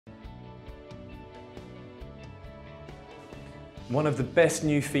One of the best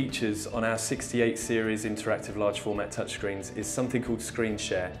new features on our 68 series interactive large format touchscreens is something called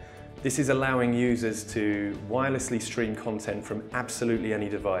ScreenShare. This is allowing users to wirelessly stream content from absolutely any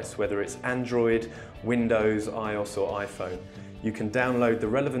device, whether it's Android, Windows, iOS or iPhone. You can download the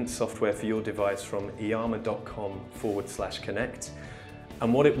relevant software for your device from iiyama.com/connect.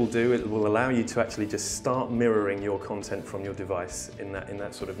 And what it will do, it will allow you to actually just start mirroring your content from your device in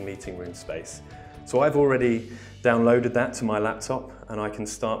that sort of meeting room space. So I've already downloaded that to my laptop and I can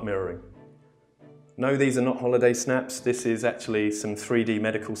start mirroring. No, these are not holiday snaps. This is actually some 3D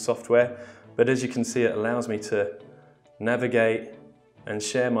medical software, but as you can see, it allows me to navigate and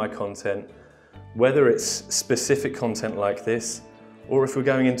share my content, whether it's specific content like this, or if we're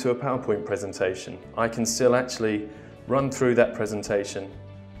going into a PowerPoint presentation, I can still actually run through that presentation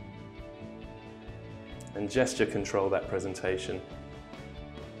and gesture control that presentation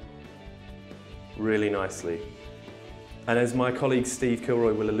really nicely. And as my colleague Steve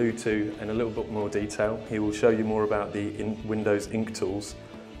Kilroy will allude to in a little bit more detail, he will show you more about the Windows Ink tools,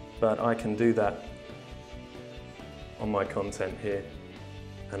 but I can do that on my content here,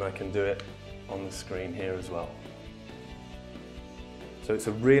 and I can do it on the screen here as well. So it's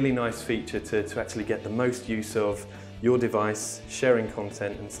a really nice feature to actually get the most use of your device, sharing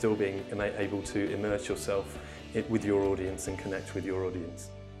content and still being able to immerse yourself with your audience and connect with your audience.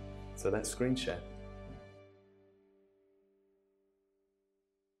 So that's ScreenShare.